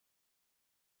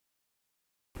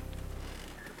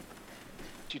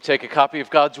Would you take a copy of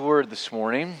God's Word this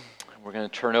morning? We're going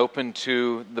to turn open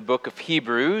to the book of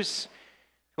Hebrews.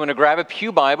 If you want to grab a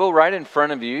pew Bible right in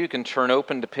front of you, you can turn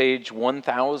open to page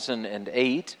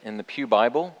 1008 in the pew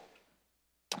Bible.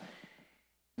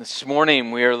 This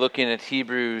morning we are looking at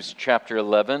Hebrews chapter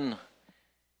 11,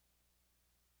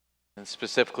 and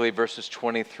specifically verses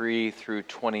 23 through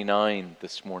 29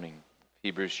 this morning.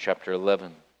 Hebrews chapter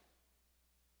 11.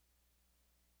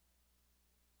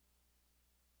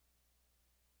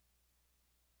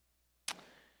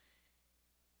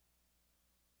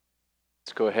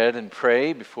 Let's go ahead and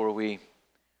pray before we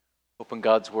open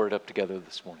God's Word up together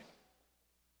this morning.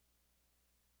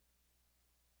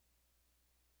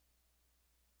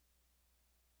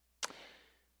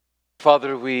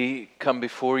 Father, we come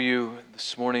before you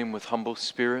this morning with humble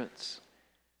spirits.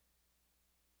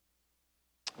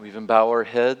 We even bow our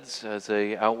heads as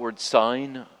an outward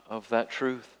sign of that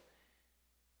truth.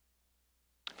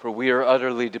 For we are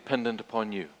utterly dependent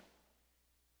upon you.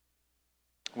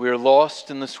 We are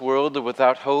lost in this world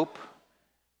without hope.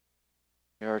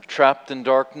 We are trapped in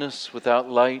darkness without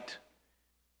light.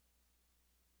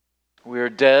 We are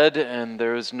dead, and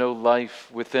there is no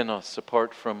life within us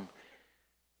apart from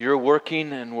your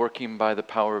working and working by the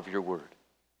power of your word.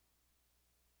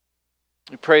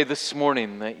 We pray this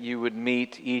morning that you would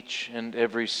meet each and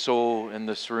every soul in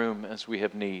this room as we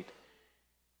have need.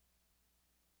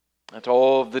 That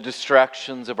all of the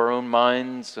distractions of our own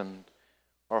minds and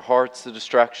our hearts, the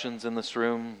distractions in this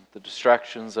room, the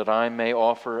distractions that I may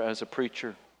offer as a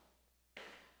preacher,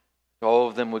 all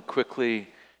of them would quickly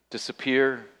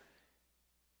disappear,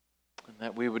 and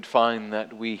that we would find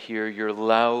that we hear your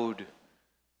loud,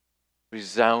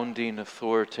 resounding,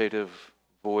 authoritative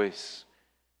voice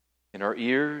in our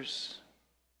ears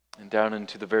and down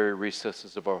into the very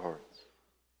recesses of our hearts.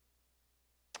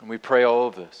 And we pray all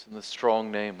of this in the strong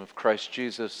name of Christ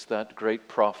Jesus, that great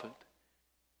prophet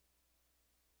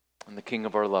and the King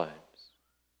of our lives.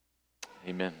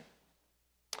 Amen.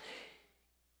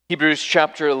 Hebrews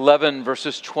chapter 11,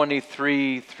 verses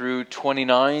 23 through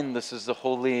 29. This is the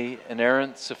holy,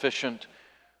 inerrant, sufficient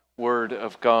Word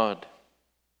of God.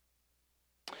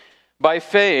 By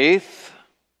faith,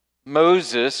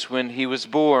 Moses, when he was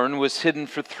born, was hidden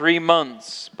for 3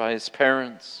 months by his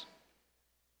parents,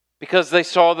 because they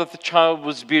saw that the child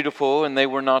was beautiful and they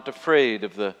were not afraid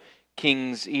of the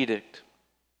king's edict.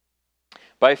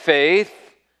 By faith,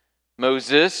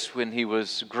 Moses, when he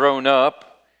was grown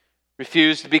up,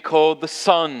 refused to be called the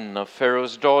son of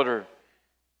Pharaoh's daughter,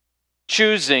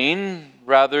 choosing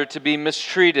rather to be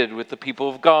mistreated with the people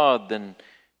of God than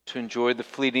to enjoy the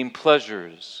fleeting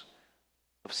pleasures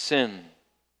of sin.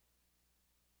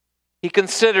 He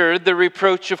considered the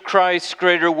reproach of Christ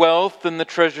greater wealth than the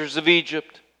treasures of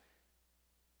Egypt,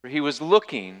 for he was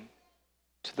looking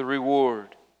to the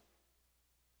reward.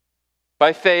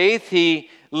 By faith,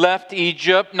 he left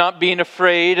Egypt, not being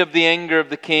afraid of the anger of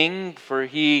the king, for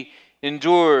he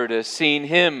endured as seeing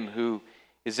him who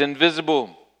is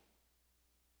invisible.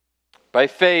 By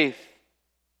faith,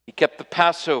 he kept the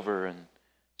Passover and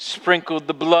sprinkled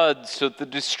the blood so that the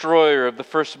destroyer of the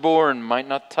firstborn might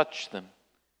not touch them.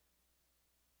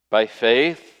 By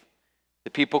faith, the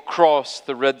people crossed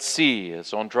the Red Sea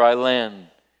as on dry land,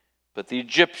 but the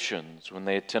Egyptians, when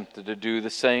they attempted to do the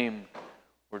same,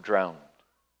 were drowned.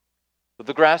 But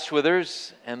the grass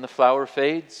withers and the flower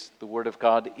fades, the word of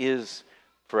God is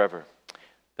forever.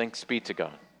 Thanks be to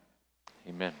God.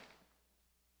 Amen.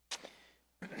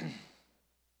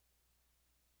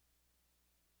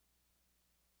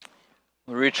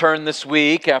 We return this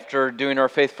week after doing our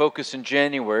Faith Focus in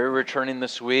January. We're returning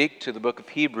this week to the book of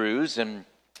Hebrews and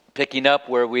picking up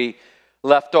where we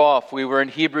left off. We were in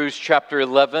Hebrews chapter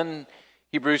 11.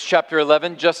 Hebrews chapter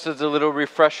 11, just as a little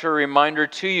refresher reminder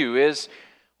to you, is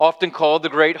often called the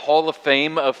Great Hall of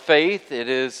Fame of Faith. It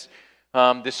is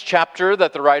this chapter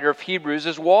that the writer of Hebrews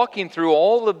is walking through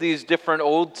all of these different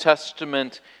Old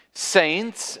Testament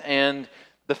saints and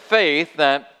the faith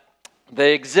that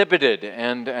they exhibited.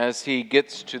 And as he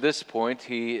gets to this point,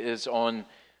 he is on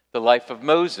the life of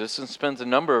Moses and spends a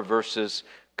number of verses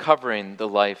covering the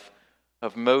life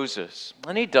of Moses.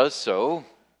 And he does so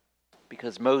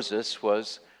because Moses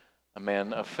was a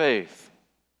man of faith.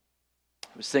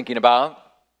 I was thinking about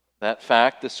that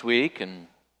fact this week, and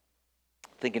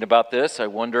thinking about this, I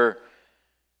wonder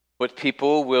what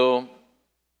people will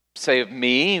say of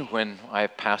me when I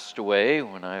have passed away,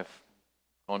 when I've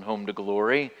gone home to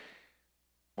glory.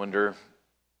 Wonder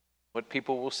what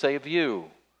people will say of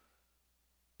you.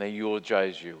 They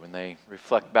eulogize you when they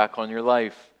reflect back on your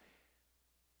life.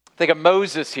 Think of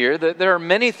Moses here. There are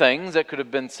many things that could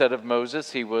have been said of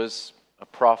Moses. He was a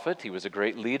prophet, he was a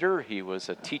great leader, he was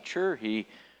a teacher, he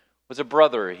was a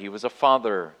brother, he was a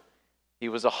father, he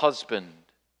was a husband.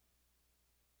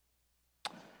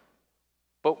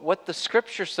 But what the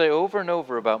scriptures say over and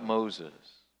over about Moses,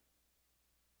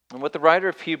 and what the writer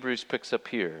of Hebrews picks up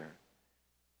here,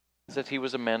 is that he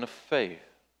was a man of faith.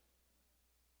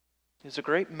 He's a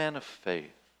great man of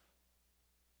faith.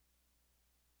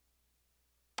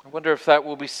 I wonder if that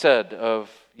will be said of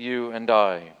you and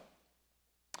I.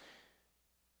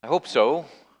 I hope so.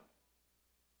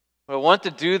 What I want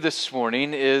to do this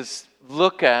morning is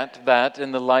look at that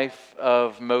in the life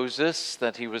of Moses,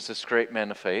 that he was this great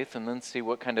man of faith, and then see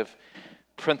what kind of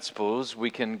principles we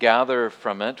can gather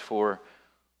from it for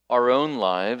our own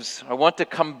lives. I want to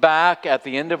come back at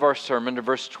the end of our sermon to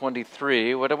verse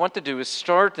 23. What I want to do is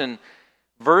start in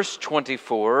verse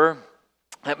 24.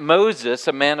 That Moses,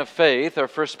 a man of faith, our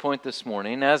first point this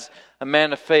morning, as a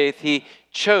man of faith, he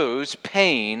chose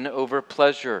pain over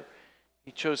pleasure.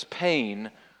 He chose pain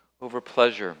over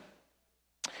pleasure.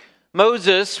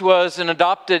 Moses was an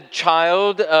adopted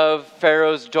child of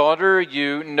Pharaoh's daughter.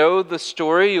 You know the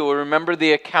story. You will remember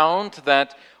the account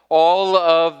that all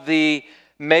of the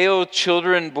male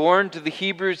children born to the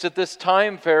Hebrews at this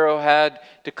time, Pharaoh had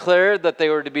declared that they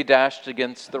were to be dashed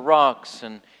against the rocks.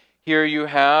 And here you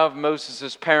have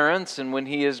Moses' parents, and when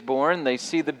he is born, they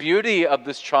see the beauty of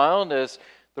this child, as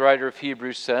the writer of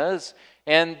Hebrews says,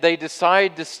 and they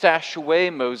decide to stash away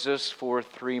Moses for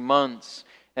 3 months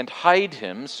and hide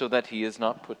him so that he is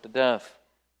not put to death.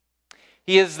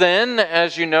 He is then,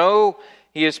 as you know,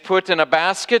 he is put in a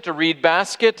basket, a reed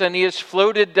basket, and he is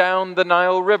floated down the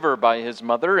Nile River by his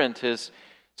mother, and his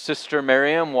sister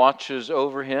Miriam watches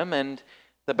over him, and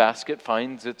the basket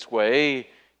finds its way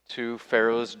to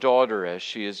Pharaoh's daughter as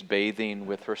she is bathing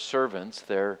with her servants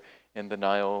there in the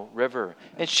Nile River.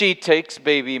 And she takes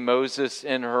baby Moses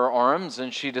in her arms,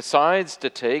 and she decides to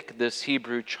take this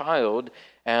Hebrew child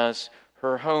as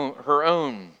her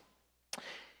own.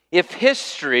 If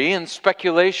history and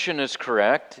speculation is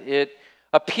correct, it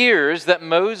appears that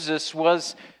Moses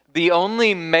was the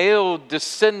only male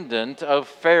descendant of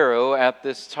Pharaoh at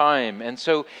this time. And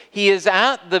so he is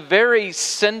at the very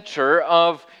center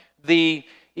of the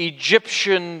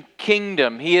Egyptian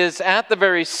kingdom. He is at the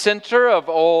very center of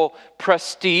all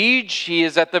prestige. He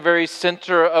is at the very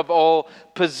center of all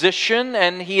position.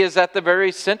 And he is at the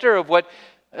very center of what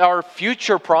our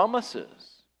future promises.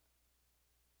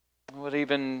 What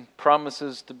even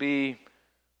promises to be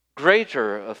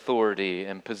greater authority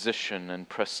and position and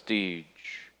prestige.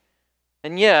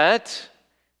 And yet,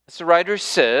 as the writer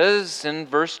says in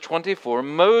verse 24,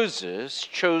 Moses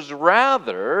chose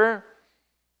rather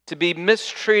to be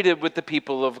mistreated with the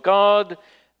people of God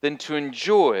than to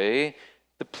enjoy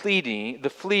the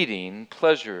fleeting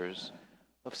pleasures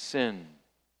of sin.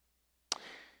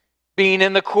 Being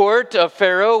in the court of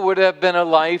Pharaoh would have been a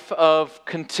life of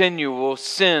continual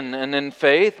sin, and in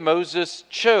faith, Moses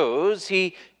chose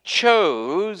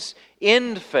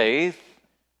in faith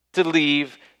to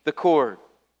leave the court.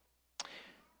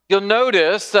 You'll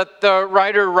notice that the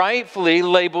writer rightfully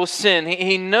labels sin.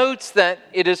 He notes that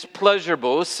it is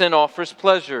pleasurable. Sin offers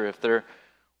pleasure. If there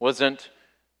wasn't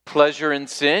pleasure in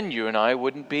sin, you and I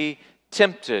wouldn't be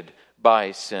tempted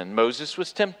by sin. Moses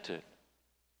was tempted.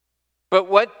 But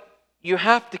what you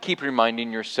have to keep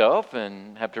reminding yourself,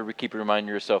 and have to keep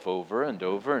reminding yourself over and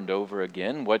over and over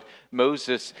again, what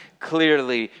Moses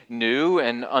clearly knew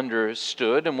and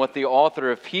understood, and what the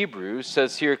author of Hebrews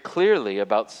says here clearly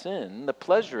about sin, the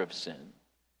pleasure of sin,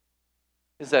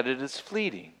 is that it is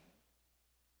fleeting.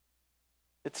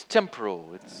 It's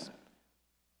temporal.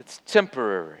 It's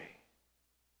temporary.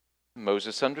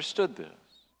 Moses understood this.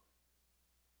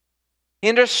 He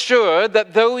understood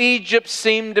that though Egypt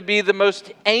seemed to be the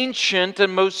most ancient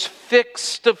and most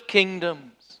fixed of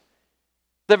kingdoms,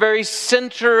 the very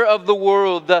center of the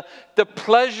world, the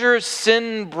pleasure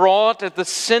sin brought at the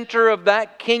center of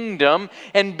that kingdom,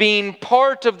 and being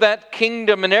part of that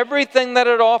kingdom and everything that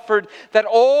it offered, that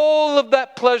all of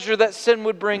that pleasure that sin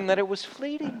would bring, that it was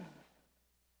fleeting.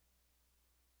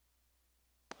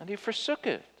 And he forsook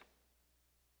it.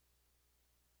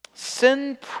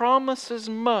 Sin promises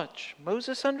much.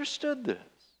 Moses understood this,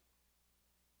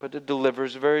 but it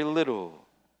delivers very little.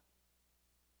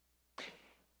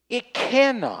 It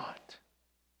cannot,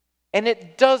 and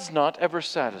it does not ever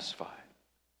satisfy.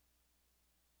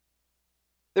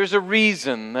 There's a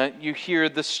reason that you hear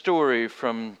the story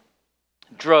from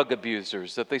drug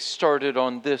abusers, that they started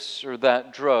on this or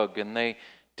that drug, and they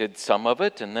did some of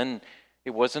it, and then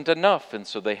it wasn't enough, and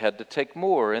so they had to take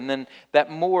more. And then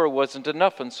that more wasn't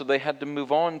enough, and so they had to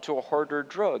move on to a harder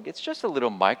drug. It's just a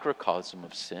little microcosm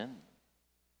of sin.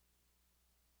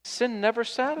 sin never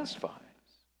satisfies.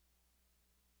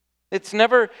 It's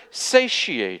never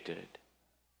satiated.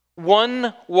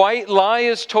 One white lie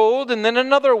is told, and then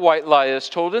another white lie is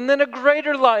told, and then a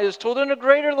greater lie is told, and a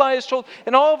greater lie is told,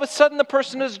 and all of a sudden the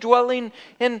person is dwelling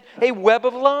in a web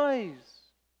of lies.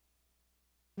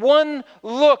 One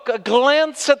look, a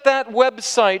glance at that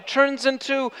website turns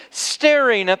into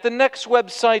staring at the next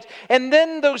website, and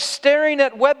then those staring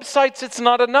at websites, it's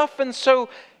not enough, and so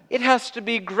it has to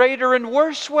be greater and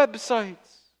worse websites.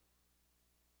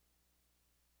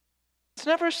 It's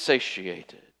never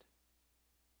satiated.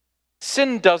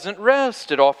 Sin doesn't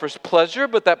rest. It offers pleasure,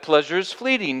 but that pleasure is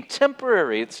fleeting,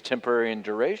 temporary. It's temporary in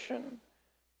duration.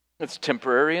 It's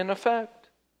temporary in effect.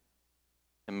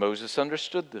 And Moses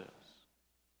understood this.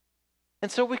 And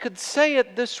so we could say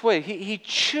it this way. He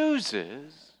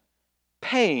chooses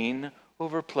pain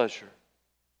over pleasure.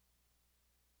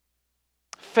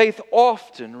 Faith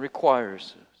often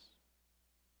requires this.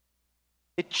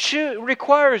 It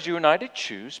requires you and I to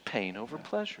choose pain over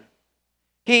pleasure.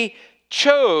 He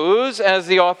chose, as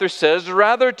the author says,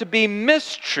 rather to be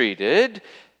mistreated,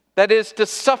 that is, to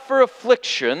suffer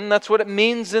affliction. That's what it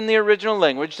means in the original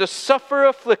language, to suffer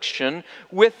affliction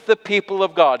with the people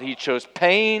of God. He chose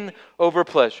pain over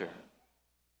pleasure.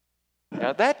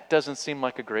 Now, that doesn't seem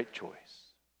like a great choice.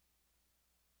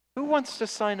 Who wants to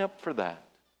sign up for that?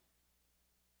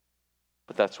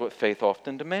 But that's what faith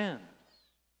often demands.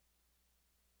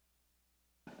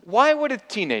 Why would a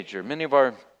teenager, many of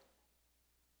our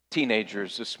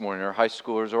teenagers this morning, our high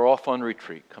schoolers, are off on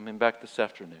retreat, coming back this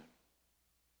afternoon.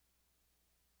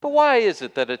 But why is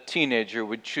it that a teenager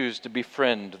would choose to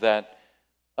befriend that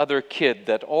other kid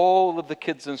that all of the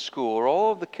kids in school or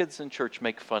all of the kids in church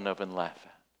make fun of and laugh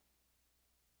at?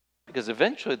 Because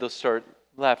eventually they'll start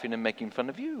laughing and making fun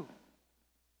of you.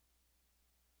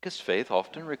 Because faith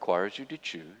often requires you to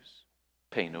choose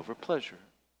pain over pleasure.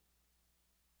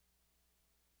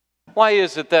 Why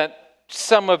is it that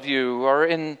some of you are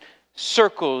in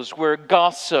circles where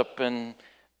gossip and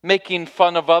making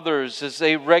fun of others is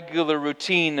a regular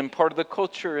routine and part of the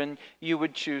culture, and you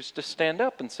would choose to stand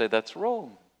up and say that's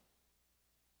wrong?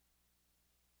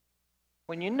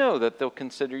 When you know that they'll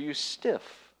consider you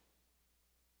stiff,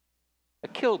 a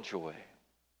killjoy.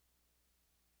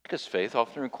 Because faith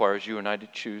often requires you and I to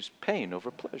choose pain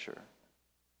over pleasure.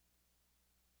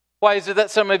 Why is it that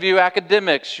some of you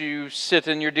academics, you sit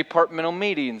in your departmental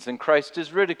meetings and Christ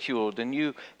is ridiculed and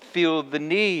you feel the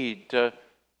need to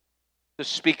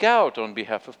speak out on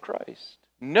behalf of Christ,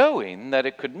 knowing that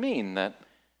it could mean that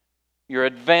your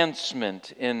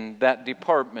advancement in that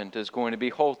department is going to be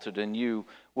halted and you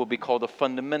will be called a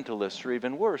fundamentalist or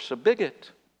even worse, a bigot?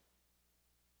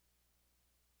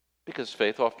 Because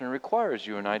faith often requires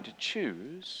you and I to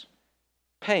choose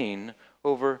pain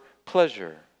over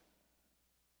pleasure.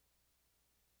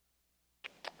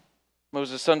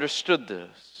 Moses understood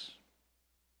this.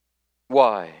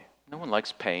 Why? No one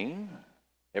likes pain.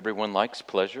 Everyone likes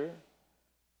pleasure.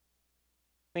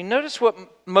 I mean, notice what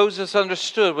Moses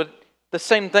understood, the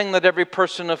same thing that every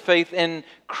person of faith in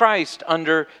Christ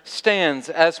understands.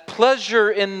 As pleasure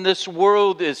in this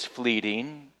world is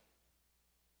fleeting,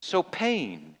 so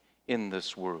pain in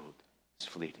this world is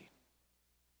fleeting.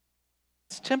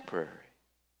 It's temporary.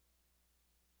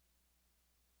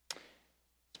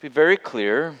 Let's be very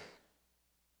clear.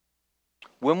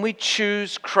 When we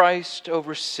choose Christ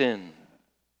over sin,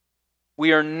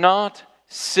 we are not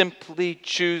simply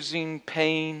choosing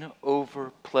pain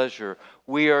over pleasure.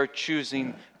 We are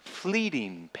choosing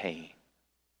fleeting pain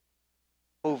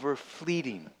over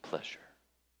fleeting pleasure.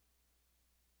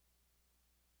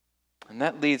 And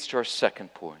that leads to our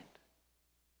second point.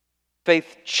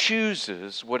 Faith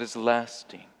chooses what is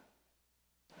lasting.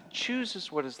 It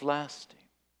chooses what is lasting.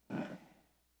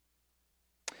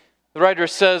 The writer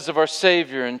says of our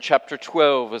Savior in chapter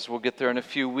 12, as we'll get there in a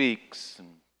few weeks, and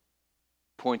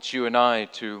points you and I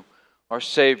to our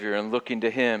Savior and looking to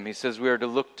Him. He says we are to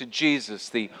look to Jesus,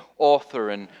 the author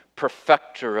and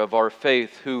perfecter of our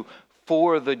faith, who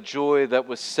for the joy that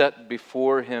was set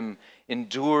before Him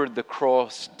endured the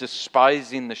cross,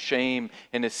 despising the shame,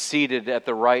 and is seated at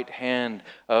the right hand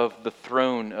of the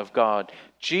throne of God.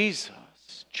 Jesus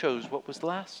chose what was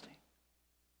lasting.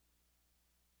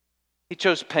 He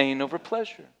chose pain over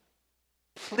pleasure,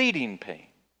 fleeting pain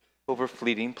over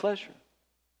fleeting pleasure.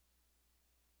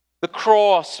 The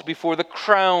cross before the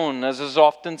crown, as is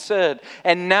often said.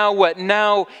 And now what?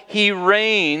 Now He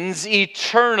reigns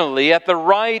eternally at the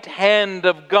right hand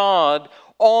of God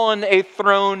on a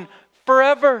throne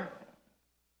forever.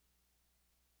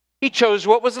 He chose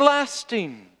what was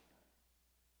lasting.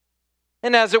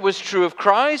 And as it was true of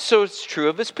Christ, so it's true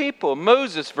of his people.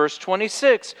 Moses, verse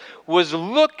 26, was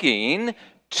looking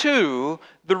to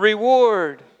the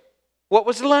reward. What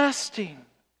was lasting?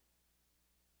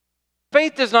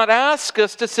 Faith does not ask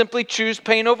us to simply choose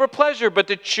pain over pleasure, but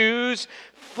to choose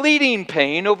fleeting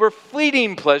pain over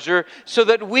fleeting pleasure so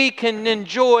that we can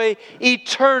enjoy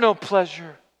eternal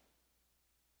pleasure,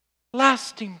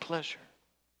 lasting pleasure,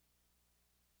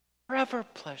 forever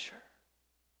pleasure.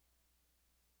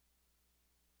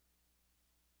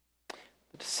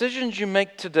 The decisions you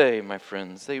make today, my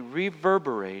friends, they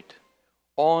reverberate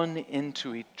on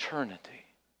into eternity.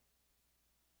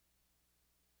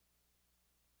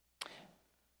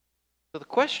 So the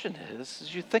question is,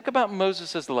 as you think about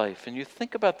Moses' life and you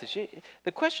think about this,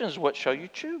 the question is, what shall you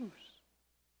choose?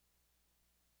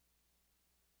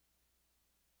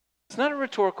 It's not a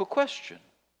rhetorical question.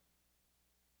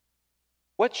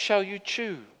 What shall you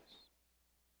choose?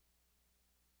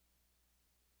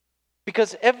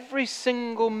 Because every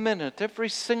single minute, every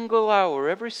single hour,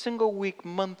 every single week,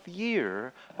 month,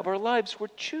 year of our lives, we're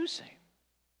choosing.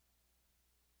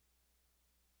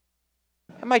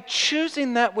 Am I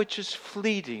choosing that which is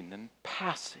fleeting and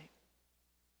passing?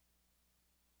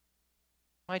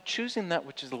 Am I choosing that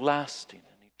which is lasting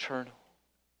and eternal?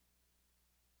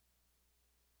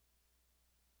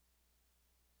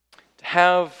 To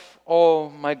have all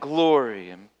my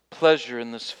glory and pleasure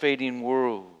in this fading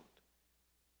world,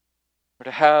 or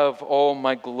to have all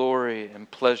my glory and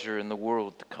pleasure in the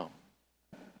world to come?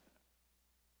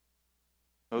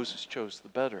 Moses chose the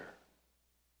better.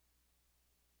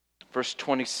 Verse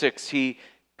 26, he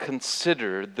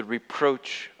considered the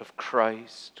reproach of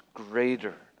Christ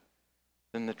greater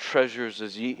than the treasures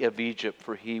of Egypt,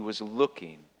 for he was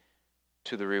looking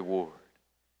to the reward.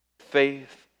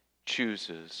 Faith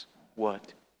chooses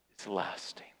what is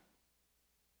lasting.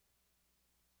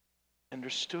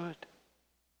 Understood?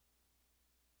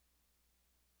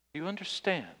 Do you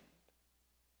understand?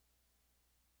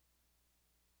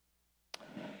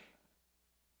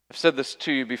 I've said this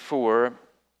to you before.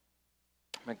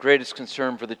 My greatest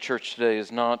concern for the church today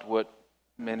is not what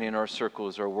many in our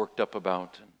circles are worked up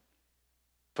about and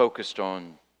focused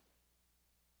on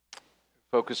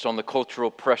the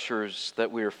cultural pressures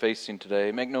that we are facing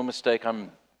today. Make no mistake,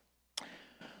 I'm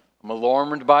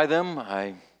alarmed by them.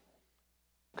 I'm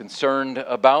concerned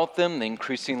about them, the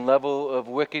increasing level of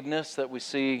wickedness that we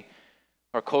see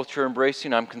our culture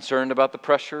embracing. I'm concerned about the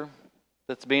pressure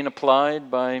that's being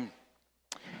applied by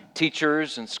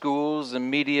teachers and schools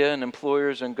and media and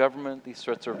employers and government. These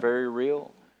threats are very real.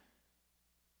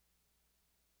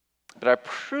 But I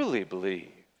truly believe,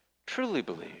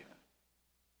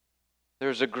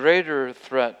 there's a greater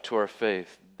threat to our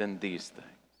faith than these things.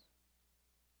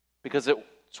 Because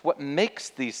it's what makes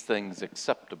these things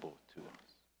acceptable to us.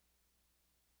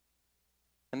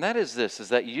 And that is this, is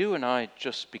that you and I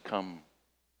just become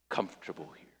comfortable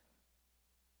here.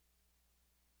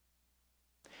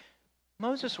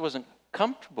 Moses wasn't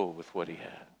comfortable with what he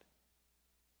had.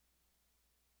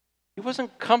 He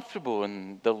wasn't comfortable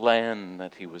in the land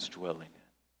that he was dwelling in.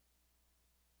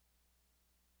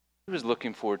 He was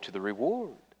looking forward to the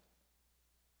reward,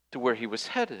 to where he was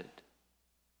headed.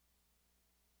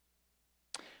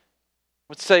 I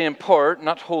would say in part,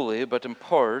 not wholly, but in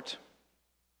part,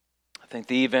 I think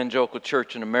the evangelical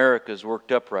church in America is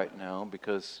worked up right now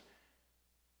because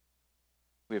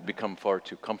we have become far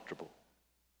too comfortable.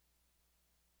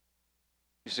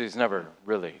 You see, it's never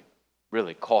really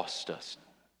cost us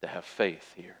to have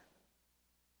faith here.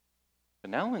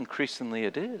 But now increasingly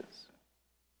it is.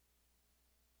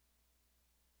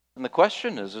 And the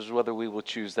question is whether we will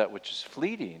choose that which is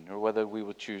fleeting or whether we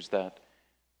will choose that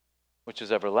which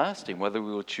is everlasting, whether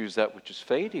we will choose that which is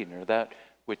fading or that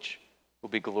which will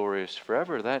be glorious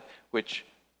forever, that which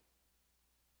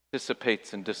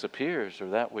dissipates and disappears or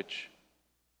that which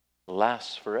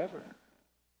lasts forever.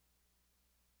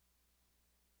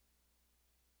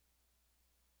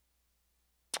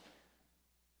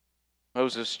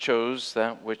 Moses chose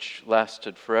that which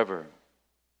lasted forever.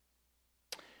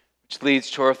 Which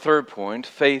leads to our third point,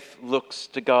 faith looks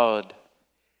to God.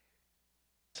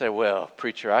 Say, well,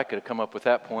 preacher, I could have come up with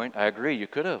that point. I agree, you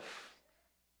could have.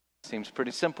 Seems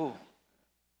pretty simple.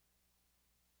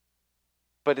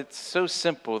 But it's so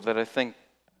simple that I think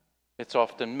it's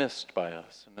often missed by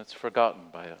us and it's forgotten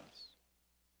by us.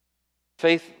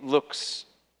 Faith looks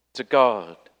to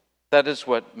God. That is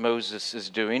what Moses is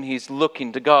doing. He's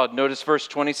looking to God. Notice verse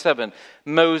 27.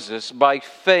 Moses, by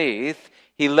faith,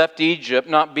 he left Egypt,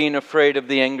 not being afraid of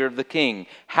the anger of the king.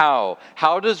 How?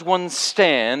 How does one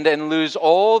stand and lose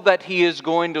all that he is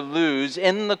going to lose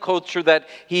in the culture that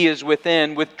he is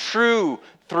within with true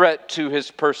threat to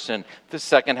his person. The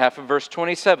second half of verse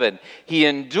 27. He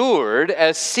endured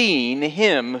as seeing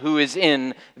him who is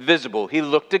invisible. He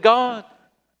looked to God.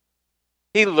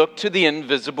 He looked to the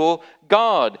invisible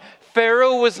God.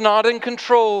 Pharaoh was not in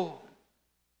control.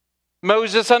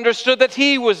 Moses understood that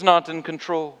he was not in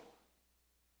control.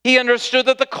 He understood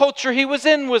that the culture he was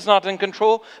in was not in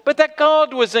control, but that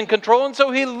God was in control, and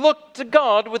so he looked to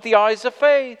God with the eyes of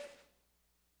faith.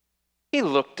 He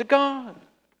looked to God.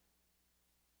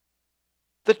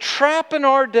 The trap in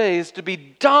our day is to be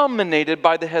dominated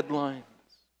by the headlines.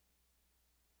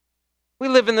 We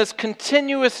live in this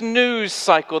continuous news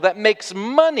cycle that makes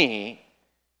money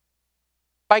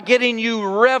by getting you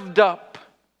revved up,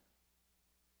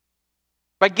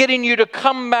 by getting you to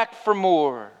come back for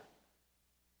more.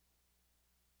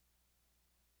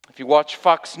 If you watch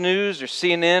Fox News or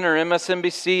CNN or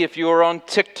MSNBC, if you are on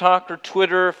TikTok or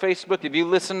Twitter or Facebook, if you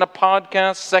listen to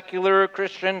podcasts, secular or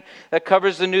Christian, that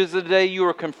covers the news of the day, you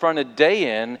are confronted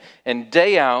day in and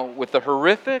day out with the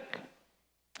horrific,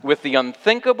 with the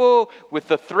unthinkable, with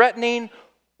the threatening.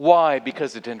 Why?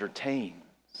 Because it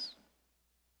entertains.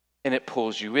 And it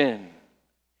pulls you in.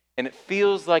 And it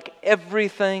feels like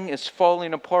everything is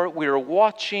falling apart. We are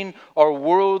watching our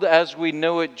world as we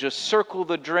know it just circle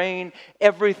the drain.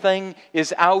 Everything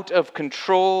is out of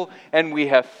control. And we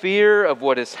have fear of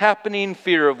what is happening,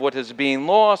 fear of what is being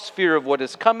lost, fear of what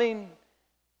is coming.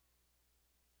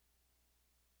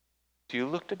 Do you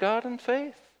look to God in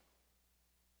faith?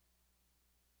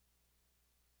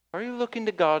 Are you looking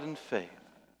to God in faith?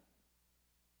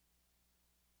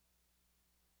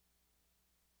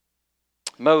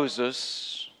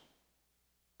 Moses,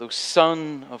 though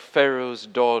son of Pharaoh's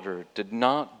daughter, did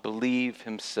not believe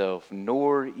himself,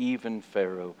 nor even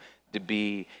Pharaoh, to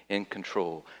be in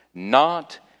control.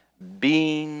 Not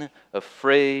being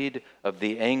afraid of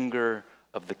the anger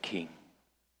of the king.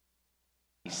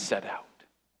 He set out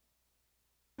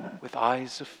with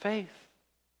eyes of faith.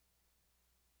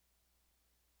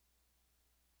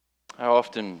 I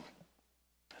often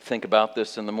think about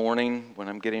this in the morning when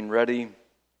I'm getting ready.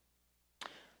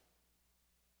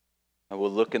 I will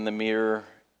look in the mirror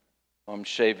while I'm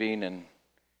shaving and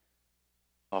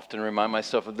often remind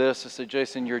myself of this. I say,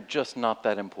 Jason, you're just not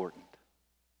that important.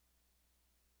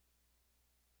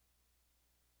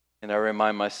 And I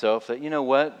remind myself that, you know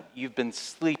what? You've been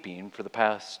sleeping for the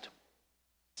past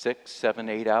 6, 7,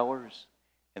 8 hours,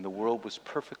 and the world was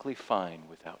perfectly fine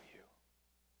without you.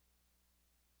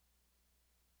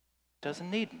 It doesn't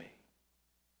need me.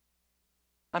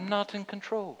 I'm not in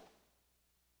control.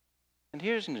 And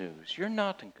here's news. You're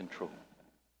not in control.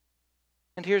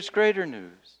 And here's greater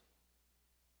news.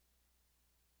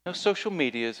 No social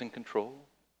media is in control.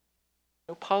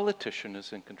 No politician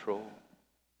is in control.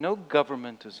 No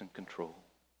government is in control.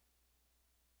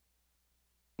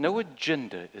 No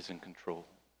agenda is in control.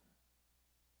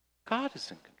 God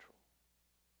is in control.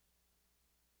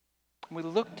 And we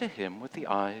look to him with the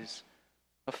eyes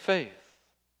of faith.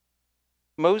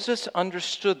 Moses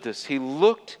understood this. He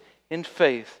looked in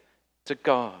faith to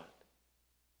God.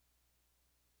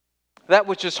 That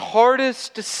which is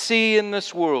hardest to see in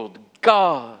this world,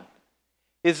 God,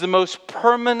 is the most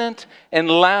permanent and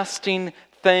lasting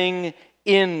thing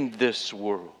in this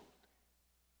world.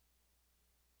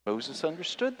 Moses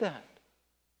understood that.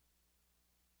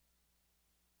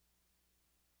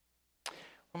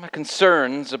 One of my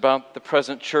concerns about the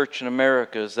present church in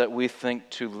America is that we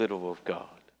think too little of God.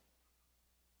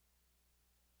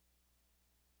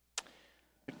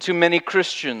 Too many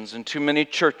Christians and too many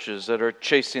churches that are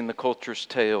chasing the culture's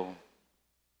tail.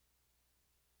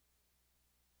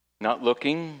 Not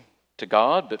looking to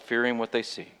God, but fearing what they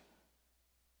see.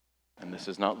 And this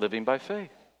is not living by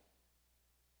faith.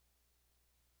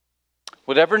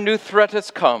 Whatever new threat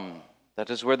has come, that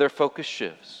is where their focus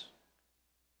shifts.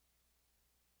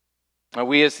 Now,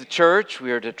 we as the church,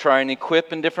 we are to try and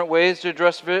equip in different ways to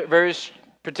address various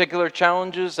particular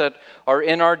challenges that are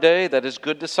in our day. That is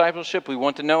good discipleship. We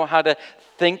want to know how to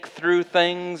think through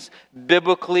things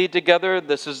biblically together.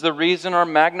 This is the reason our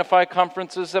Magnify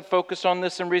conferences have focused on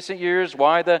this in recent years.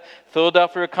 Why the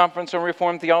Philadelphia Conference on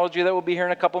Reformed Theology that will be here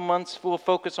in a couple months will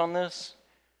focus on this.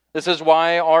 This is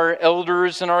why our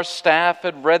elders and our staff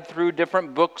had read through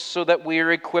different books so that we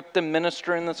are equipped to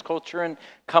minister in this culture and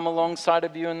come alongside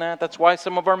of you in that. That's why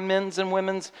some of our men's and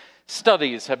women's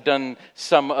studies have done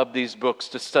some of these books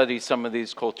to study some of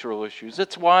these cultural issues.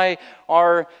 It's why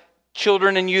our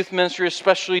children and youth ministry,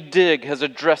 especially DIG, has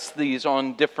addressed these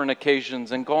on different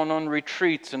occasions and gone on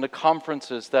retreats and to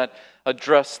conferences that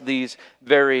address these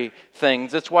very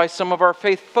things. It's why some of our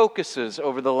faith focuses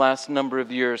over the last number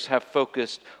of years have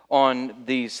focused on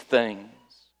these things.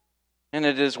 And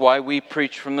it is why we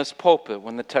preach from this pulpit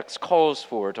when the text calls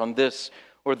for it on this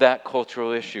or that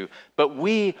cultural issue. But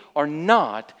we are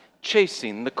not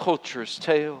chasing the culture's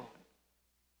tail.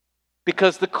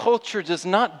 Because the culture does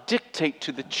not dictate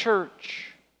to the church.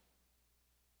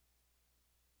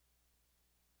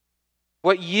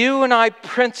 What you and I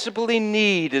principally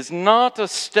need is not a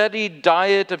steady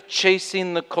diet of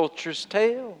chasing the culture's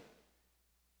tail.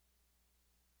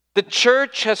 The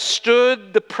church has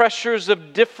stood the pressures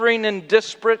of differing and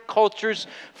disparate cultures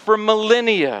for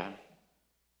millennia.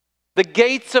 The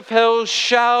gates of hell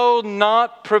shall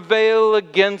not prevail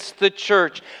against the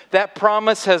church. That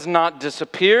promise has not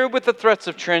disappeared with the threats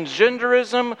of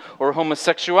transgenderism or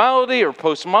homosexuality or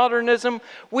postmodernism.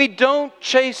 We don't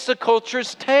chase the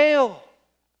culture's tail.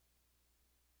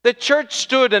 The church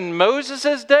stood in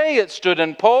Moses' day, it stood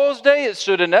in Paul's day, it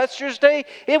stood in Esther's day.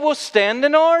 It will stand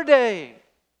in our day.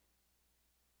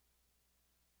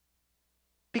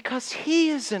 Because He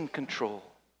is in control.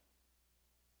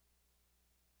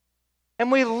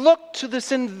 And we look to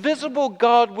this invisible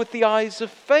God with the eyes of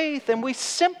faith, and we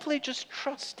simply just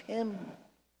trust Him.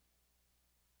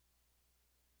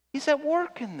 He's at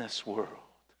work in this world.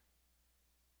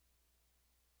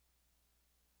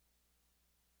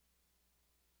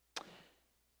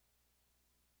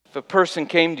 If a person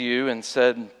came to you and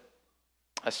said,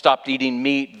 I stopped eating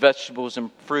meat, vegetables, and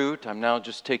fruit, I'm now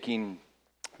just taking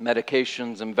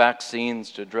medications and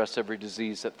vaccines to address every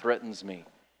disease that threatens me,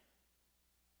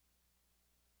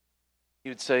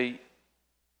 you'd say,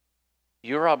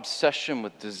 your obsession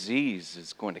with disease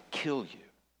is going to kill you.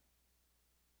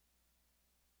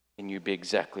 And you'd be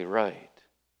exactly right.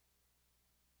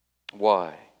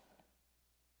 Why?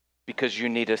 Because you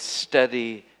need a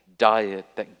steady diet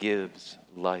that gives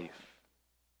life.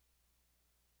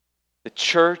 The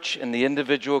church and the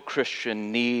individual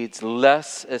Christian needs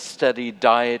less a steady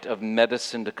diet of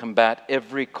medicine to combat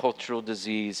every cultural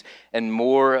disease and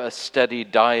more a steady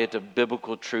diet of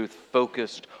biblical truth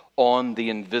focused on the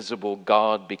invisible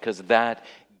God, because that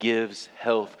gives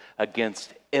health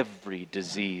against every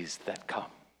disease that comes.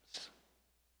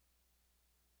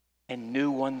 And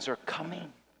new ones are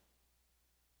coming.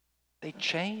 They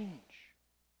change.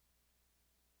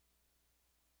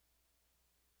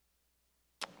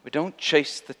 We don't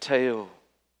chase the tail.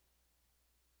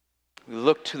 We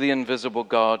look to the invisible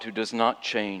God who does not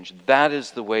change. That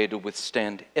is the way to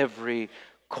withstand every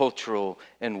cultural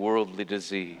and worldly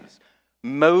disease.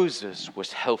 Moses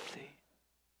was healthy.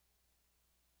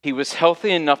 He was healthy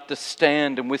enough to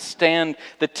stand and withstand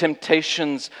the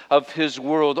temptations of his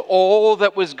world. All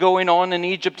that was going on in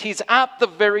Egypt, he's at the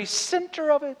very center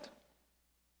of it.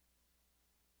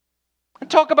 And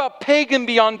talk about pagan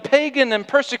beyond pagan and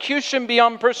persecution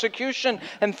beyond persecution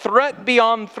and threat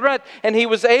beyond threat. And he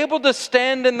was able to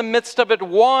stand in the midst of it.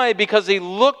 Why? Because he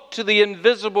looked to the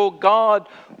invisible God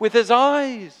with his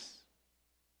eyes.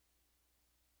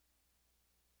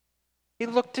 He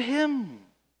looked to Him.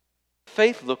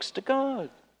 Faith looks to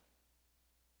God.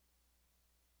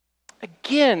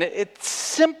 Again, it's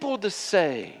simple to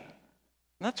say.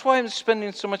 And that's why I'm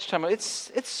spending so much time on it.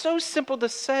 It's so simple to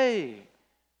say.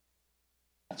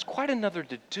 It's quite another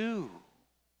to do.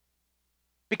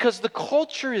 Because the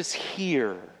culture is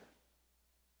here.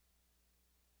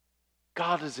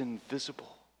 God is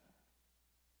invisible.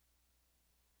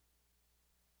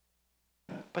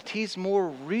 But He's more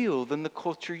real than the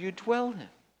culture you dwell in.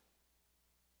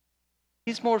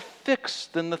 He's more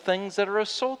fixed than the things that are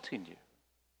assaulting you.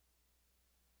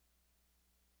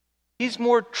 He's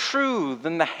more true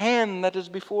than the hand that is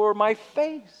before my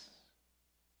face.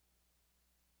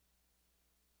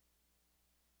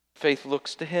 Faith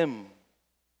looks to Him.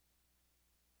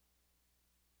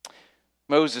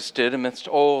 Moses did amidst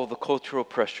all the cultural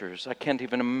pressures. I can't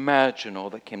even imagine all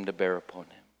that came to bear upon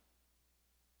him.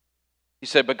 He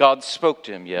said, but God spoke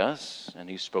to him, yes, and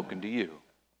He's spoken to you.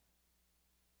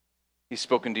 He's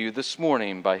spoken to you this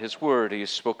morning by His word. He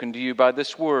has spoken to you by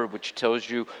this word, which tells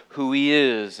you who He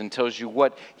is and tells you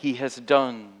what He has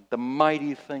done, the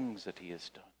mighty things that He has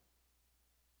done.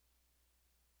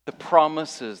 The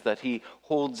promises that He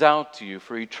holds out to you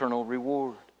for eternal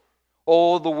reward.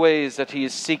 All the ways that He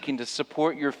is seeking to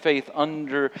support your faith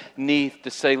underneath,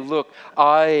 to say, look,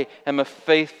 I am a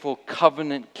faithful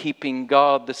covenant-keeping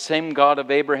God, the same God of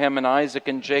Abraham and Isaac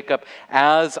and Jacob,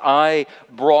 as I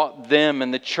brought them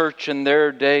and the church in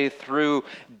their day through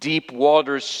deep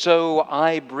waters, so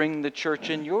I bring the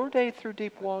church in your day through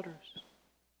deep waters.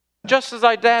 Just as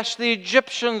I dashed the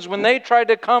Egyptians when they tried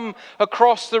to come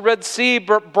across the Red Sea,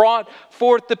 but brought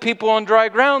forth the people on dry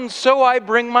ground, so I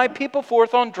bring my people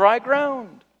forth on dry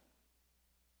ground.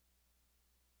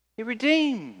 He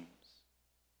redeems.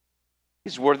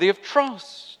 He's worthy of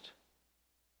trust.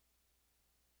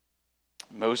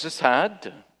 Moses had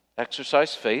to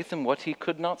exercise faith in what he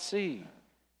could not see,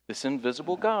 this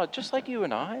invisible God, just like you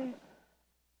and I.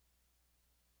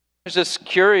 There's this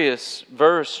curious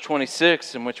verse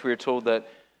 26 in which we are told that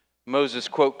Moses,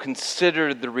 quote,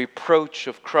 considered the reproach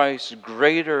of Christ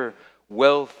greater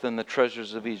wealth than the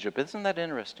treasures of Egypt. Isn't that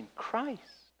interesting? Christ.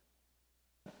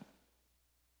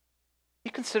 He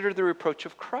considered the reproach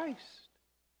of Christ.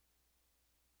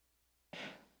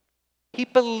 He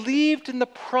believed in the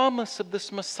promise of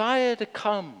this Messiah to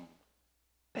come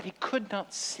that he could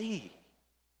not see.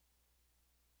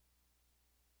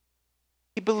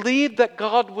 He believed that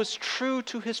God was true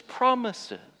to his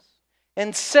promises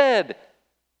and said,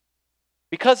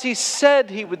 because he said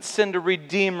he would send a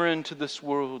Redeemer into this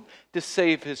world to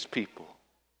save his people.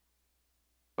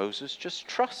 Moses just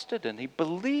trusted and he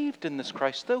believed in this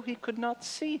Christ, though he could not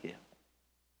see him.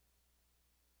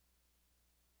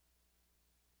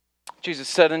 Jesus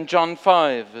said in John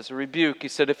 5, as a rebuke, he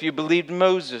said, if you believed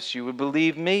Moses, you would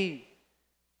believe me,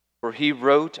 for he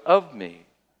wrote of me.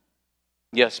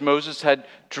 Yes, Moses had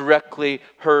directly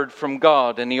heard from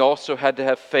God, and he also had to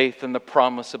have faith in the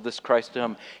promise of this Christ to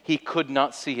him. He could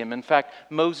not see him. In fact,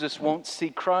 Moses won't see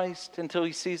Christ until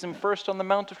he sees him first on the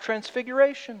Mount of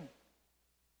Transfiguration.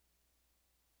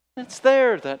 It's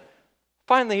there that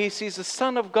finally he sees the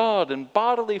Son of God in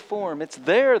bodily form. It's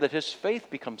there that his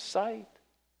faith becomes sight.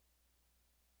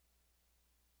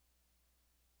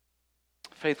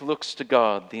 Faith looks to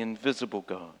God, the invisible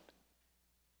God.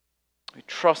 We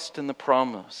trust in the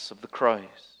promise of the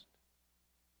Christ.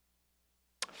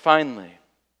 Finally,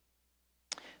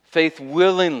 faith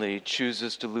willingly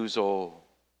chooses to lose all.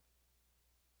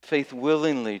 Faith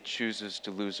willingly chooses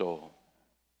to lose all.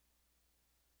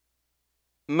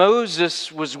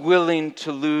 Moses was willing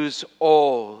to lose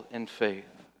all in faith.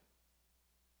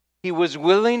 He was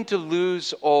willing to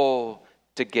lose all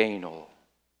to gain all.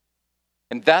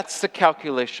 And that's the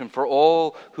calculation for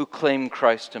all who claim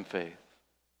Christ in faith.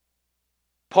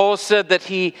 Paul said that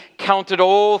he counted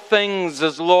all things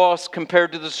as loss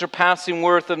compared to the surpassing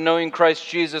worth of knowing Christ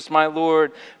Jesus my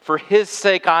Lord. For his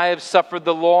sake I have suffered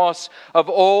the loss of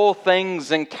all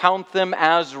things and count them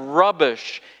as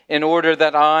rubbish in order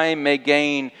that I may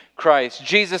gain Christ.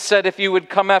 Jesus said, if you would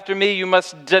come after me, you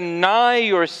must deny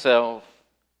yourself.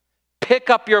 Pick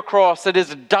up your cross, that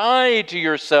is, die to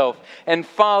yourself, and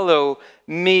follow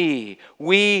me.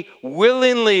 We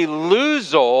willingly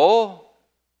lose all,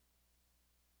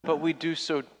 but we do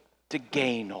so to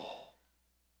gain all.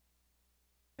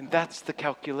 And that's the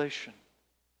calculation.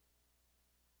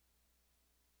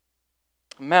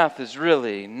 Math is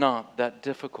really not that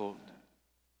difficult.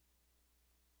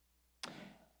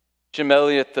 Jim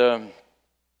Elliot, the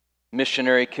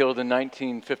missionary killed in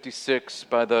 1956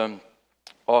 by the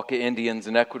Auca Indians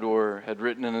in Ecuador, had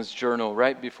written in his journal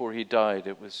right before he died.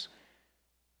 It was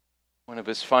one of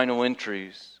his final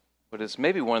entries, but is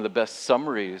maybe one of the best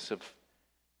summaries of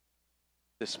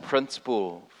this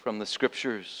principle from the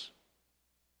Scriptures.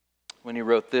 When he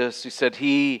wrote this, he said,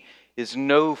 he is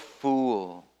no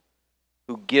fool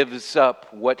who gives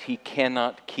up what he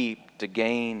cannot keep to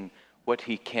gain what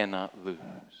he cannot lose.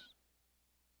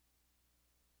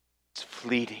 It's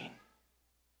fleeting.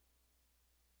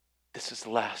 This is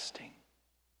lasting.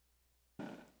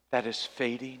 That is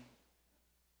fading.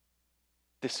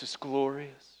 This is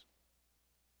glorious.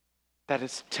 That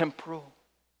is temporal.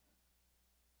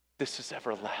 This is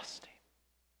everlasting.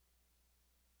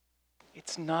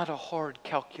 It's not a hard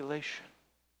calculation.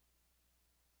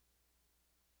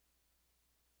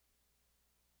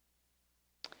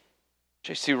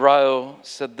 J.C. Ryle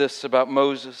said this about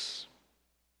Moses.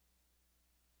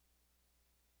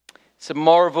 He said,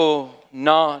 marvel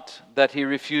not that he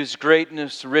refused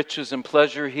greatness, riches, and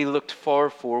pleasure. He looked far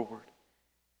forward.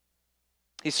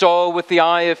 He saw with the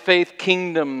eye of faith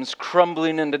kingdoms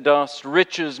crumbling into dust,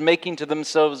 riches making to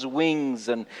themselves wings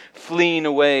and fleeing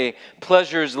away,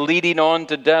 pleasures leading on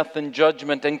to death and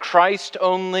judgment, and Christ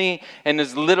only and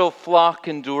his little flock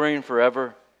enduring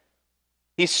forever.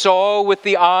 He saw with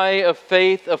the eye of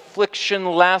faith affliction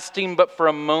lasting but for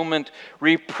a moment,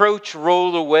 reproach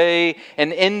rolled away,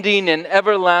 and ending in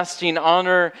everlasting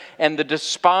honor, and the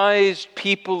despised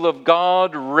people of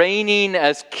God reigning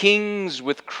as kings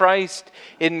with Christ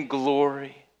in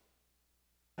glory.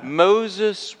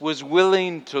 Moses was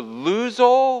willing to lose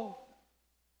all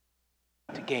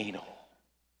to gain all.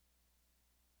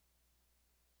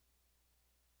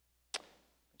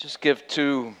 Just give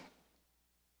two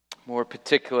more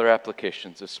particular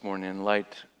applications this morning in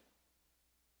light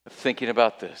of thinking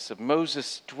about this, of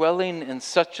Moses dwelling in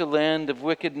such a land of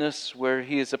wickedness where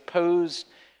he is opposed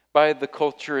by the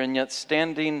culture and yet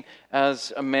standing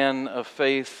as a man of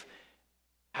faith.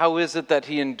 How is it that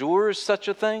he endures such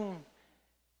a thing?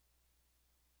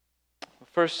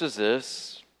 First is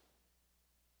this: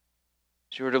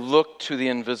 you are to look to the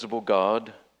invisible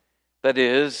God. That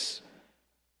is,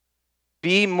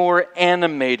 be more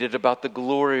animated about the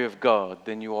glory of God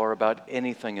than you are about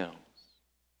anything else,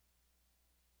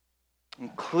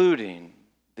 including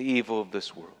the evil of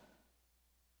this world.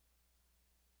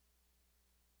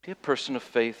 Be a person of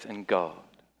faith in God.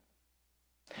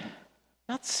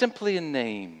 Not simply in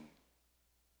name,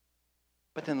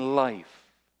 but in life.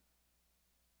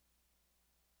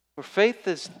 For faith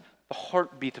is the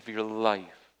heartbeat of your life.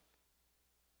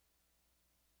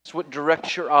 It's what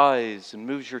directs your eyes and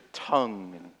moves your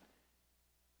tongue and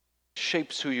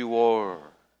shapes who you are.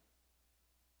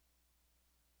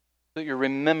 That you're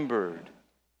remembered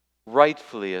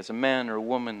rightfully as a man or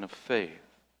woman of faith.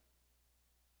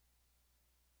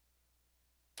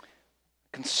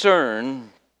 Concern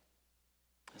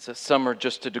is that some are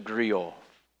just a degree off.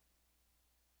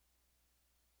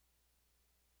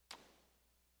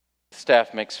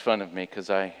 Staff makes fun of me because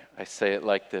I say it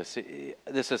like this.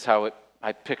 This is how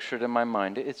I picture it in my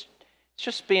mind. It's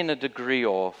just being a degree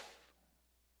off,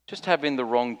 just having the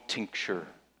wrong tincture.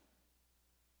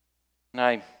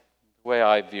 And the way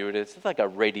I view it is, it's like a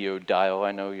radio dial.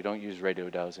 I know you don't use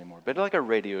radio dials anymore, but like a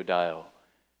radio dial.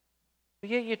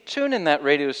 You tune in that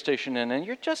radio station in, and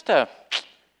you're just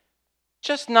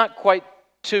not quite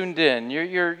tuned in.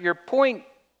 You're 0.2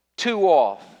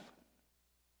 off,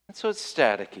 and so it's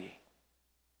staticky.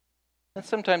 And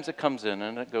sometimes it comes in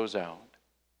and it goes out.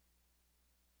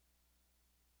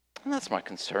 And that's my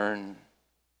concern.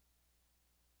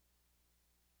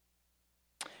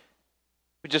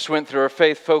 We just went through our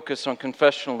faith focus on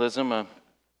confessionalism. A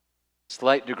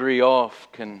slight degree off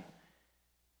can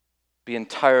be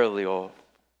entirely off.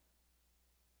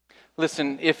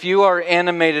 Listen, if you are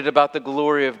animated about the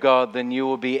glory of God, then you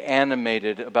will be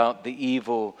animated about the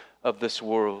evil of this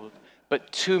world.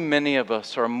 But too many of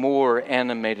us are more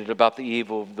animated about the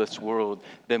evil of this world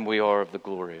than we are of the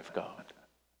glory of God.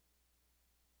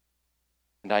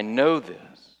 And I know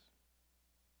this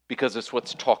because it's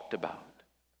what's talked about.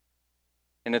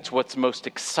 And it's what's most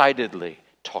excitedly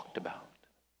talked about.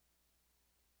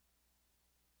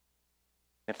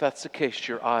 If that's the case,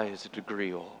 your eye is a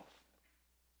degree off.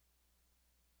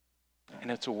 And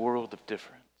it's a world of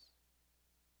difference.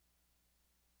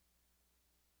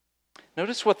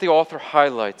 Notice what the author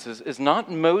highlights is not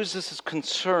Moses'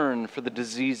 concern for the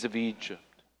disease of Egypt,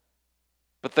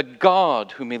 but the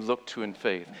God whom he looked to in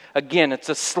faith. Again, it's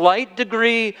a slight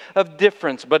degree of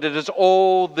difference, but it is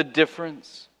all the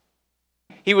difference.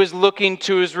 He was looking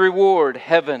to his reward,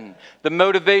 heaven. The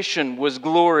motivation was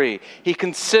glory. He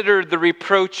considered the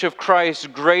reproach of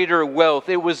Christ greater wealth.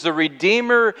 It was the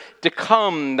Redeemer to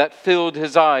come that filled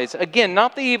his eyes. Again,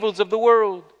 not the evils of the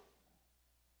world.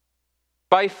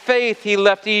 By faith, he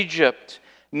left Egypt,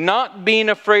 not being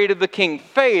afraid of the king.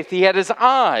 Faith, he had his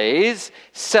eyes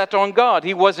set on God.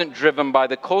 He wasn't driven by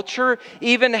the culture,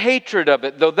 even hatred of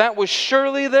it, though that was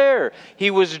surely there.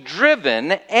 He was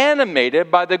driven,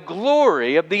 animated by the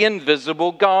glory of the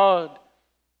invisible God.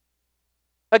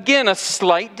 Again, a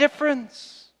slight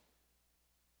difference,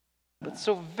 but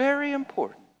so very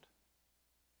important.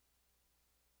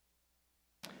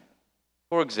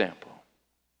 For example,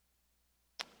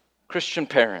 Christian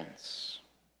parents,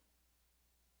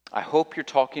 I hope you're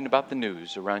talking about the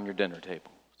news around your dinner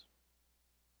tables.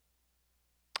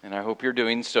 And I hope you're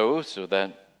doing so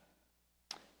that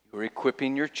you're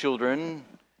equipping your children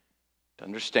to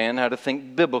understand how to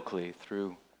think biblically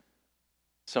through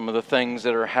some of the things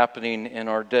that are happening in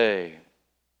our day.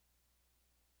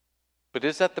 But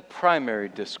is that the primary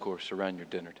discourse around your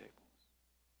dinner table?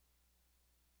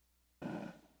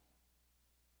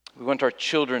 We want our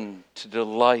children to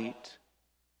delight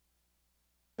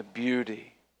in the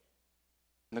beauty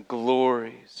and the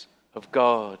glories of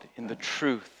God, in the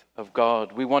truth of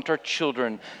God. We want our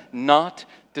children not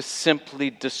to simply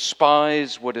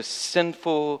despise what is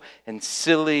sinful and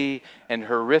silly and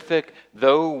horrific,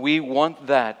 though we want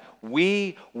that.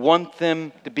 We want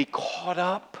them to be caught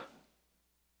up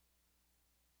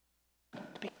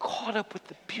with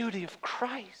the beauty of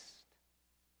Christ.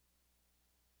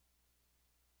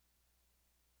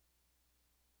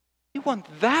 You want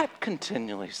that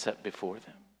continually set before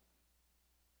them.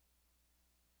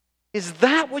 Is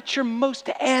that what you're most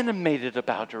animated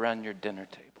about around your dinner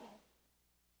table?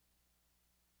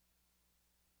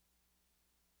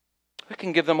 We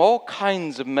can give them all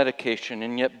kinds of medication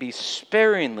and yet be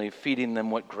sparingly feeding them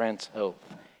what grants health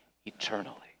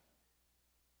eternally.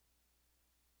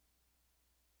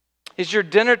 Is your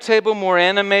dinner table more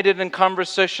animated in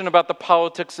conversation about the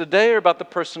politics of the day or about the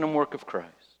person and work of Christ?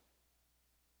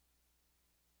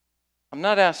 I'm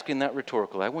not asking that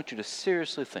rhetorically. I want you to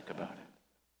seriously think about it.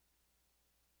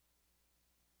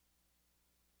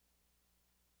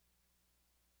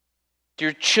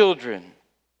 Dear children,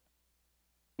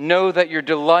 know that your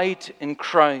delight in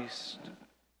Christ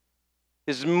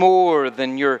is more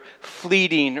than your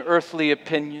fleeting earthly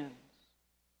opinions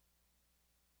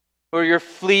or your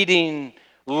fleeting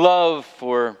love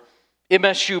for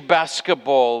MSU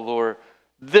basketball or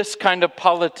this kind of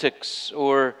politics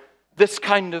or this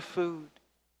kind of food.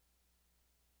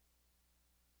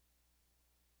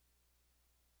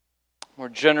 More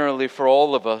generally, for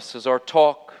all of us, is our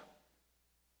talk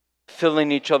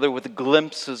filling each other with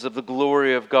glimpses of the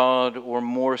glory of God, or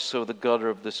more so the gutter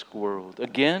of this world?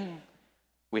 Again,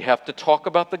 we have to talk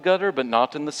about the gutter, but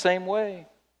not in the same way,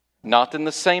 not in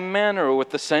the same manner, or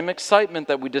with the same excitement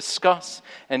that we discuss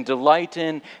and delight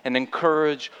in and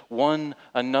encourage one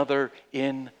another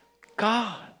in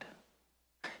God.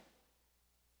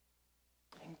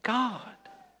 In God.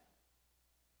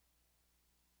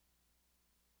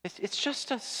 It's just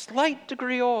a slight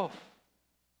degree off.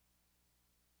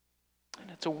 And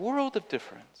it's a world of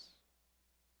difference.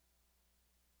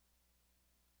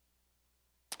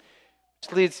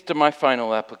 Which leads to my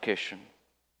final application.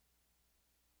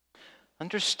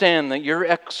 Understand that your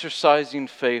exercising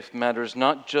faith matters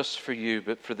not just for you,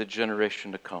 but for the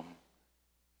generation to come.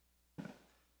 I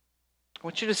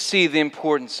want you to see the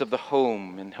importance of the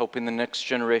home in helping the next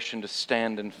generation to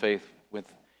stand in faith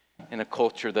in a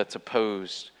culture that's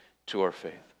opposed to our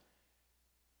faith.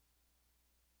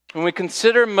 When we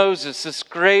consider Moses, this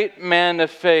great man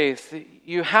of faith,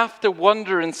 you have to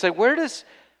wonder and say, where does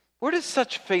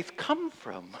such faith come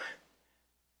from?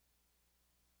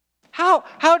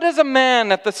 How does a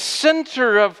man at the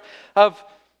center of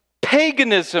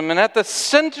paganism and at the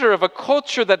center of a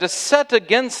culture that is set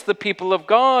against the people of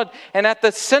God and at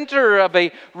the center of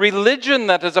a religion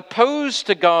that is opposed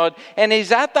to God, and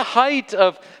he's at the height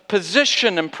of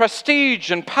position and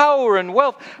prestige and power and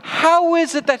wealth, how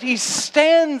is it that he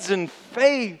stands in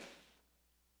faith?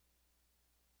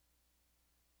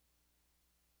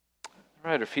 The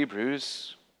writer of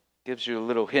Hebrews gives you a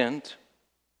little hint,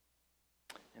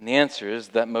 and the answer is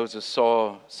that Moses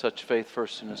saw such faith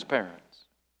first in his parents.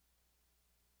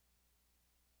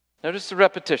 Notice the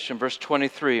repetition, verse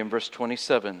 23 and verse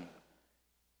 27.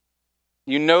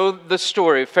 You know the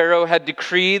story. Pharaoh had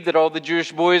decreed that all the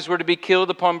Jewish boys were to be killed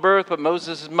upon birth, but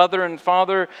Moses' mother and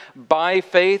father, by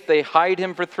faith, they hide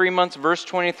him for 3 months. Verse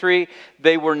 23,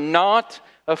 they were not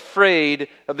afraid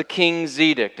of the king's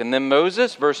edict. And then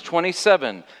Moses, verse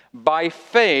 27, by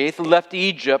faith left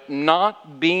Egypt,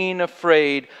 not being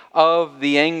afraid of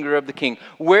the anger of the king.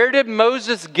 Where did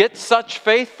Moses get such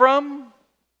faith from?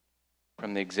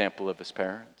 From the example of his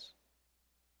parents.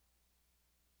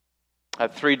 I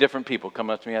had 3 different people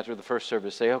come up to me after the first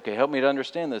service say, okay, help me to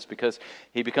understand this, because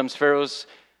he becomes Pharaoh's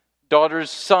daughter's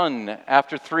son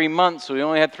after 3 months, so he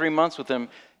only had 3 months with him.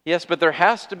 Yes, but there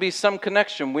has to be some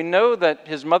connection. We know that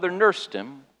his mother nursed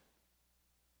him.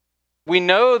 We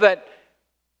know that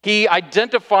he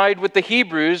identified with the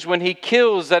Hebrews when he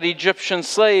kills that Egyptian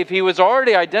slave. He was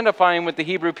already identifying with the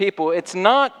Hebrew people. It's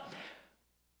not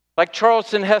like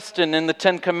Charlton Heston in the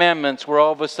 10 Commandments, where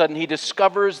all of a sudden he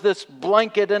discovers this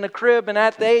blanket in a crib and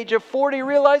at the age of 40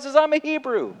 realizes I'm a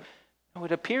Hebrew. No,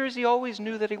 it appears he always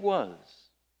knew that he was.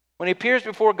 When he appears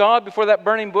before God, before that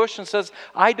burning bush, and says,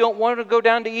 I don't want to go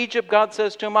down to Egypt, God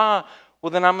says to him, well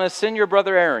then I'm going to send your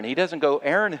brother Aaron. He doesn't go,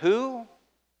 Aaron who?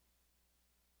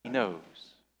 He knows.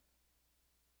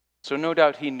 So no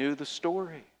doubt he knew the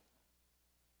story.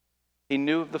 He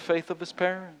knew of the faith of his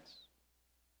parents.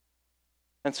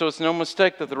 And so it's no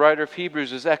mistake that the writer of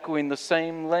Hebrews is echoing the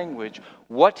same language.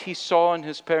 What he saw in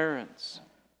his parents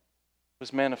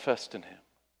was manifest in him.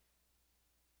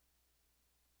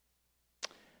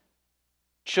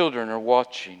 Children are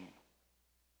watching.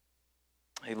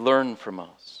 They learn from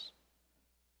us.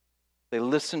 They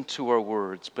listen to our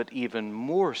words, but even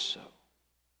more so,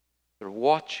 they're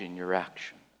watching your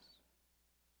actions.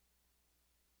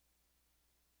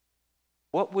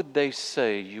 What would they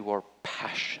say you are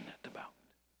passionate about?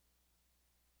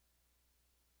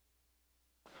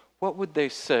 What would they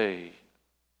say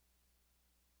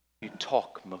you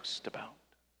talk most about?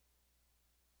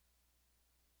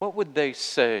 What would they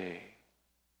say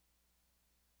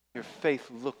your faith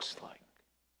looks like?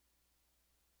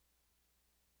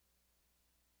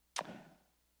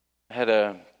 I had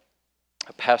a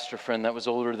pastor friend that was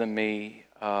older than me.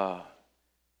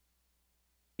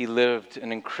 He lived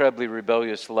an incredibly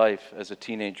rebellious life as a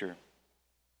teenager.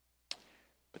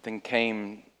 But then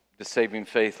came the saving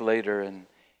faith later, and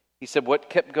he said what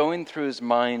kept going through his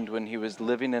mind when he was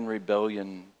living in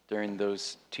rebellion during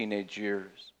those teenage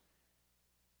years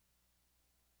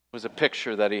was a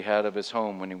picture that he had of his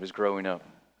home when he was growing up.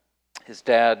 His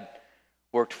dad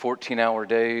worked 14-hour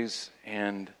days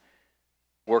and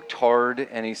worked hard,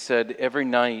 and he said every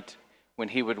night when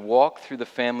he would walk through the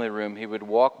family room, he would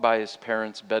walk by his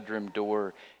parents' bedroom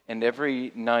door, and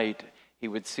every night he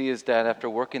would see his dad, after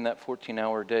working that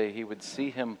 14-hour day, he would see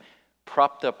him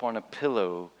propped up on a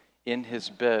pillow in his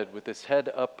bed with his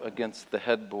head up against the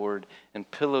headboard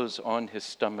and pillows on his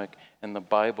stomach and the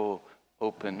Bible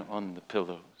open on the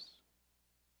pillows.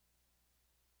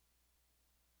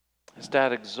 His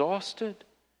dad exhausted.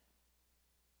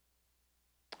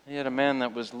 He had a man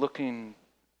that was looking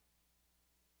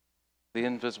the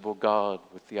invisible God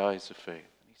with the eyes of faith.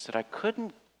 He said, I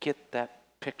couldn't get that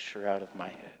picture out of my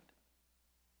head.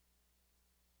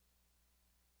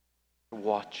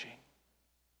 Watching.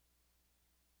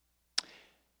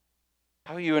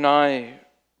 How you and I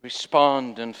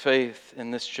respond in faith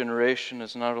in this generation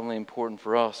is not only important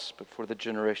for us, but for the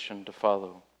generation to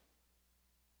follow.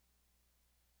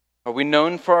 Are we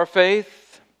known for our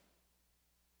faith?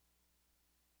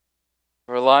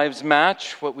 Our lives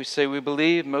match what we say we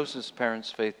believe? Moses'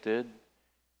 parents' faith did.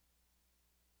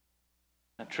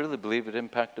 I truly believe it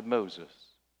impacted Moses.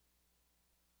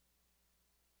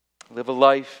 Live a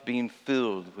life being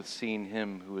filled with seeing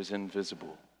Him who is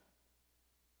invisible.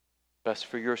 Best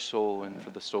for your soul and for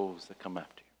the souls that come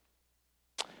after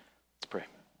you. Let's pray.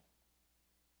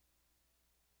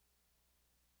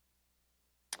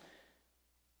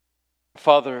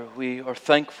 Father, we are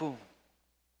thankful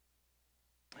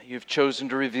that you've chosen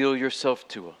to reveal yourself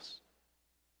to us.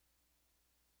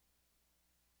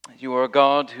 You are a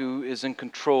God who is in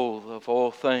control of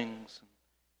all things.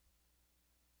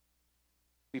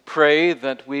 We pray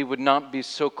that we would not be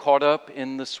so caught up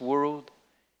in this world.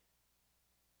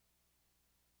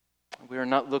 We are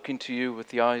not looking to you with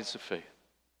the eyes of faith.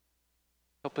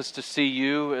 Help us to see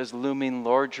you as looming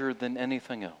larger than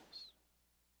anything else.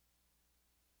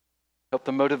 Help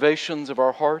the motivations of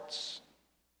our hearts,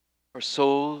 our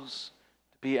souls,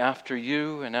 to be after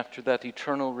you and after that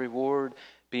eternal reward,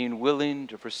 being willing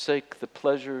to forsake the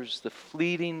pleasures, the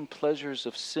fleeting pleasures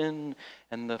of sin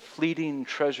and the fleeting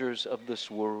treasures of this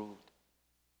world,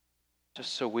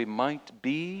 just so we might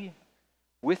be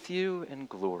with you and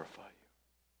glorify you.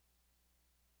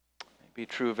 May it be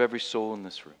true of every soul in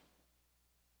this room.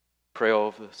 Pray all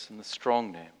of this in the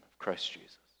strong name of Christ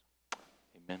Jesus.